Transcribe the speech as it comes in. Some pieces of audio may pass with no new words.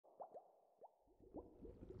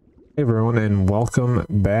Hey everyone, and welcome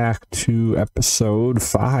back to episode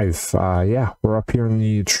 5. Yeah, we're up here in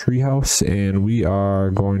the treehouse, and we are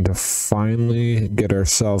going to finally get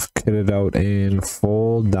ourselves kitted out in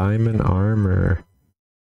full diamond armor.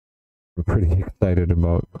 I'm pretty excited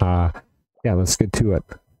about. Yeah, let's get to it.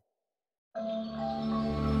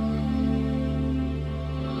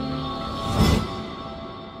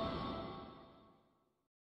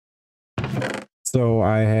 So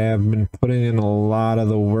I have been putting in a lot of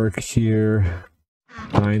the work here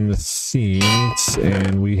behind the scenes,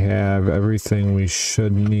 and we have everything we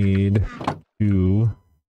should need to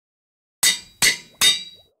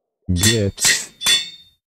get.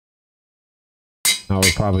 Now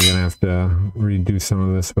we're probably gonna have to redo some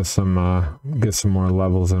of this with some get some more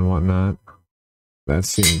levels and whatnot. That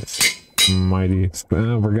seems mighty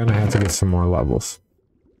we're gonna have to get some more levels,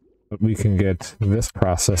 but we can get this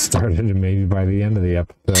process started, and maybe by the end of the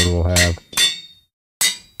episode we'll have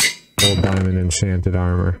full diamond enchanted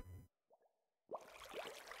armor.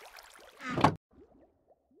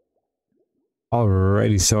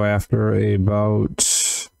 Alrighty, so after about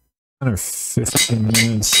 10 or 15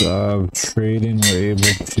 minutes of trading, we're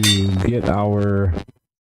able to get our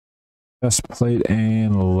chest plate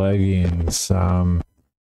and leggings.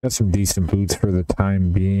 Got some decent boots for the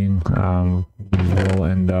time being. We will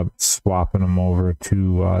end up swapping them over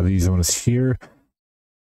to these ones here,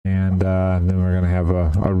 and then we're gonna have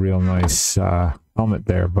a real nice helmet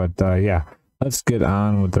there. But yeah, let's get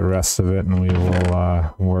on with the rest of it, and we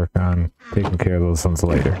will work on taking care of those ones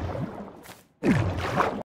later.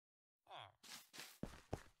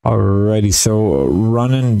 Alrighty, so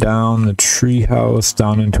running down the treehouse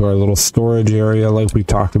down into our little storage area, like we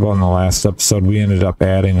talked about in the last episode, we ended up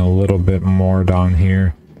adding a little bit more down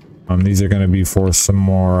here. These are going to be for some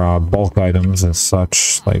more bulk items and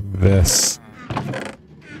such, like this. And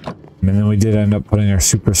then we did end up putting our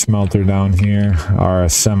super smelter down here, our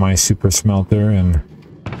semi super smelter, and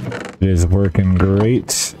it is working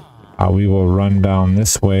great. We will run down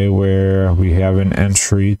this way where we have an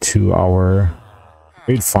entry to our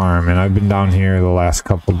trade farm, and I've been down here the last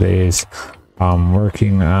couple days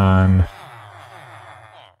working on,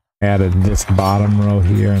 added this bottom row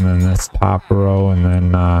here and then this top row, and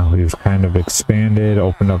then we've kind of expanded,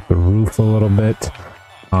 opened up the roof a little bit.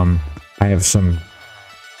 I have some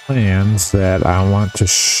plans that I want to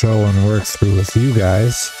show and work through with you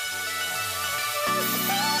guys.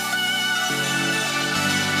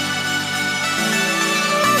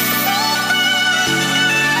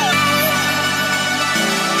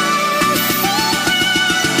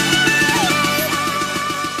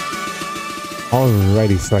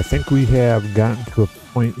 Alrighty, so I think we have gotten to a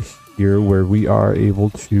point here where we are able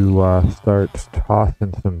to start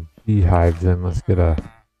tossing some beehives in. Let's get a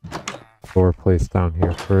door placed down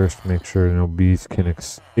here first, make sure no bees can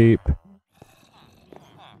escape.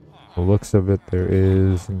 The looks of it, there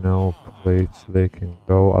is no place they can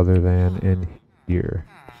go other than in here.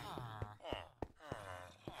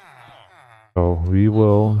 So we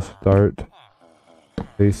will start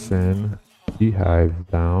placing beehives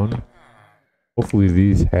down. Hopefully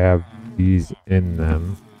these have bees in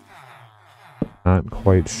them. Not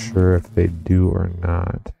quite sure if they do or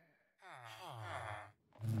not.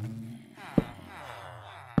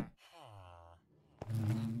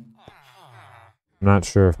 I'm not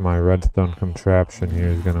sure if my redstone contraption here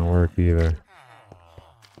is going to work either.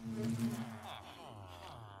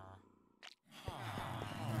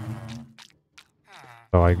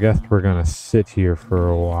 So I guess we're going to sit here for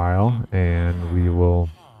a while, and we will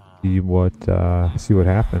see what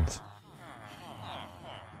happens.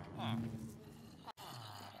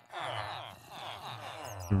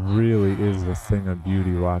 It really is a thing of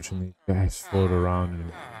beauty watching these guys float around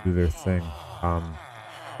and do their thing.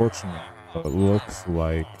 Fortunately, it looks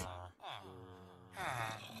like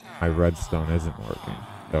my redstone isn't working,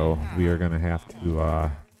 so we are going to have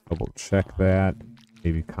to double check that,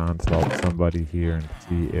 maybe consult somebody here and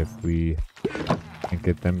see if we can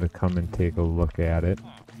get them to come and take a look at it.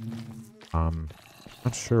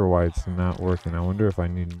 Not sure why it's not working. I wonder if I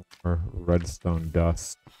need more redstone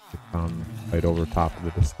dust to come right over top of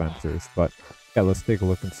the dispensers. But yeah, let's take a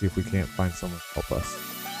look and see if we can't find someone to help us.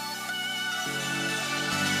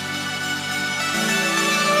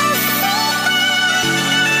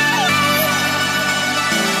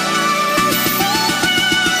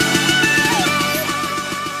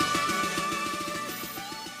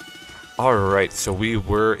 Alright, so we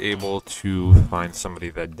were able to find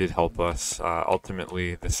somebody that did help us.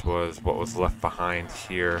 Ultimately, this was what was left behind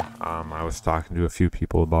here. I was talking to a few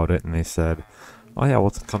people about it, and they said, oh yeah,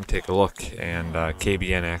 well, come take a look. And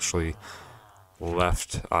KBN actually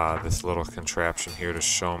left this little contraption here to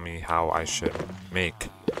show me how I should make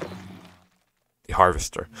the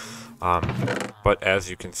harvester. But as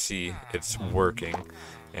you can see, it's working,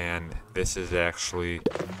 and this is actually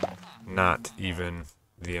not even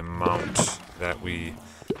the amount that we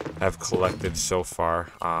have collected so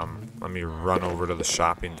far. Let me run over to the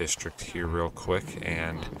shopping district here real quick,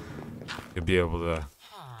 and you'll be able to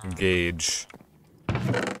gauge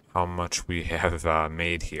how much we have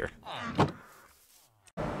made here.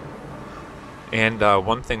 And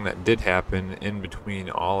one thing that did happen in between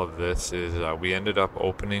all of this is we ended up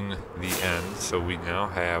opening the end, so we now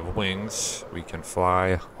have wings. We can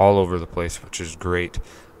fly all over the place, which is great.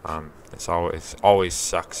 It's always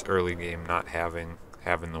sucks early game not having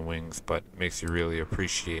the wings, but makes you really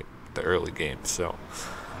appreciate the early game. So,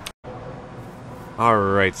 all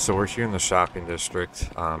right, so we're here in the shopping district.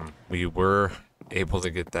 We were able to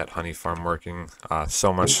get that honey farm working,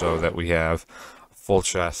 so much so that we have full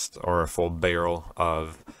chest or a full barrel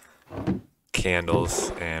of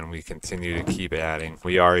candles, and we continue to keep adding.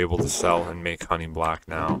 We are able to sell and make honey block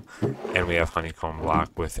now, and we have honeycomb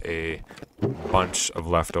block with a bunch of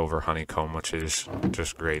leftover honeycomb, which is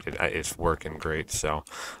just great. It's working great. So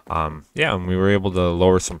yeah, and we were able to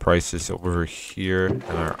lower some prices over here in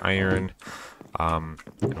our iron,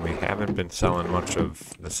 and we haven't been selling much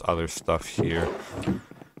of this other stuff here.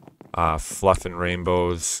 Fluff and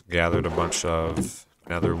Rainbows gathered a bunch of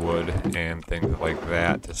nether wood and things like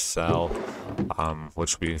that to sell,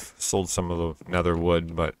 which we've sold some of the nether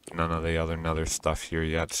wood, but none of the other nether stuff here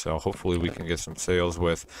yet. So hopefully we can get some sales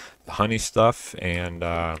with the honey stuff and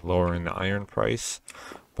lowering the iron price.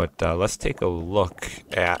 But let's take a look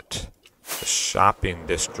at the shopping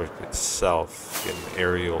district itself, get an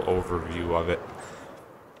aerial overview of it,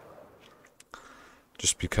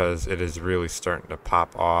 just because it is really starting to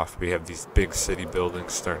pop off. We have these big city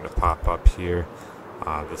buildings starting to pop up here.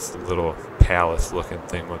 This little palace looking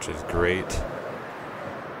thing, which is great.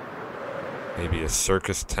 Maybe a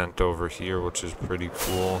circus tent over here, which is pretty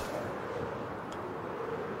cool.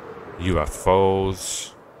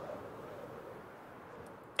 UFOs.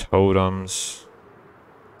 Totems.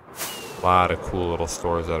 A lot of cool little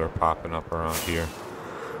stores that are popping up around here.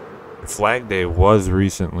 Flag Day was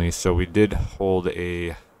recently, so we did hold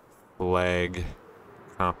a flag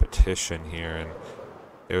competition here, and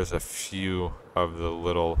there's a few of the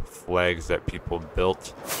little flags that people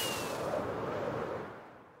built.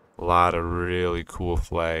 A lot of really cool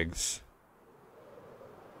flags.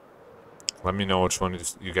 Let me know which one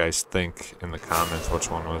you guys think in the comments, which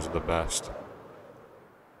one was the best.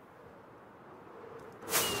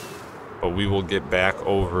 But we will get back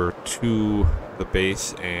over to the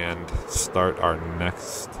base and start our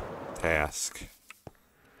next task.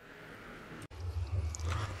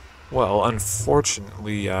 Well,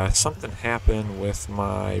 unfortunately, something happened with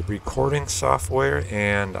my recording software,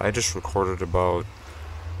 and I just recorded about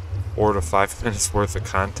 4 to 5 minutes worth of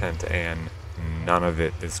content, and none of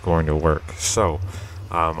it is going to work. So,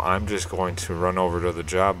 I'm just going to run over to the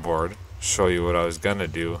job board, show you what I was gonna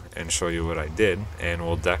do, and show you what I did, and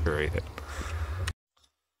we'll decorate it.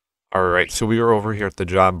 Alright, so we were over here at the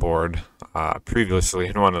job board previously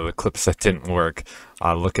in one of the clips that didn't work,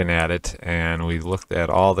 looking at it, and we looked at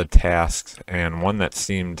all the tasks, and one that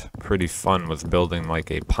seemed pretty fun was building like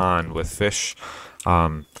a pond with fish.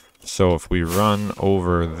 So if we run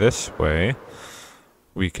over this way,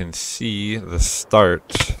 we can see the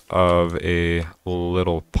start of a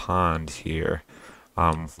little pond here.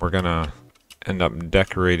 We're gonna end up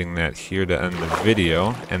decorating that here to end the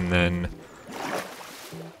video, and then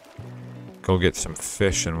go get some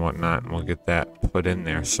fish and whatnot, and we'll get that put in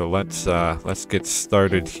there. So let's get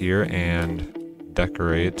started here and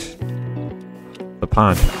decorate the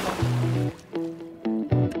pond.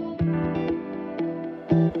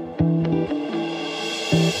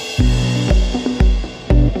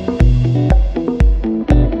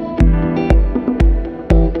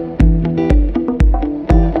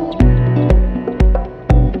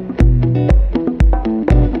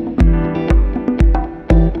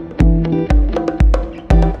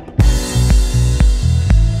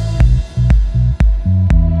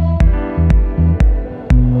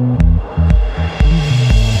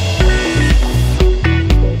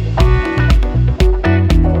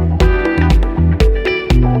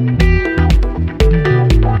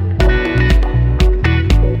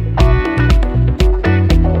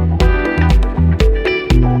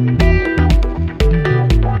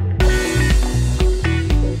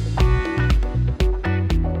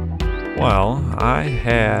 Well, I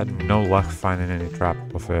had no luck finding any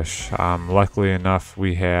tropical fish. Luckily enough,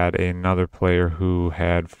 we had another player who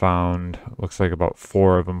had found, looks like about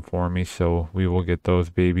 4 of them for me, so we will get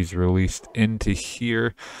those babies released into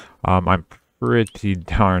here. I'm pretty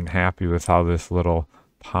darn happy with how this little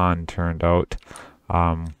pond turned out.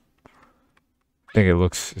 I think it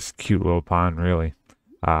looks a cute little pond, really.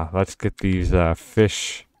 Let's get these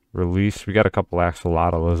fish released. We got a couple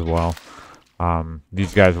axolotl as well.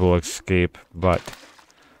 These guys will escape, but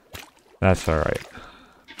that's alright.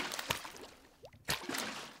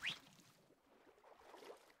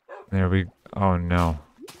 There we... oh no.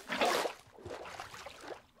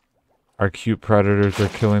 Our cute predators are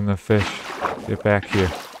killing the fish. Get back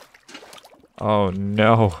here. Oh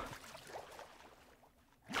no.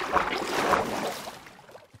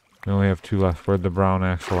 We only have 2 left. Where'd the brown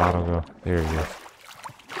axolotl go? There he is.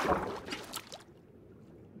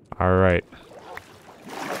 Alright.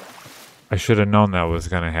 I should have known that was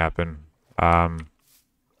going to happen.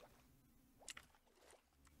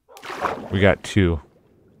 We got 2.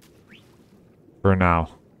 For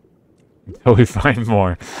now. Until we find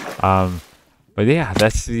more. But yeah,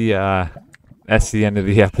 that's the end of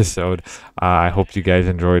the episode. I hope you guys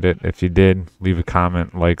enjoyed it. If you did, leave a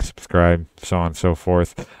comment, like, subscribe, so on and so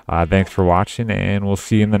forth. Thanks for watching, and we'll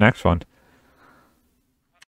see you in the next one.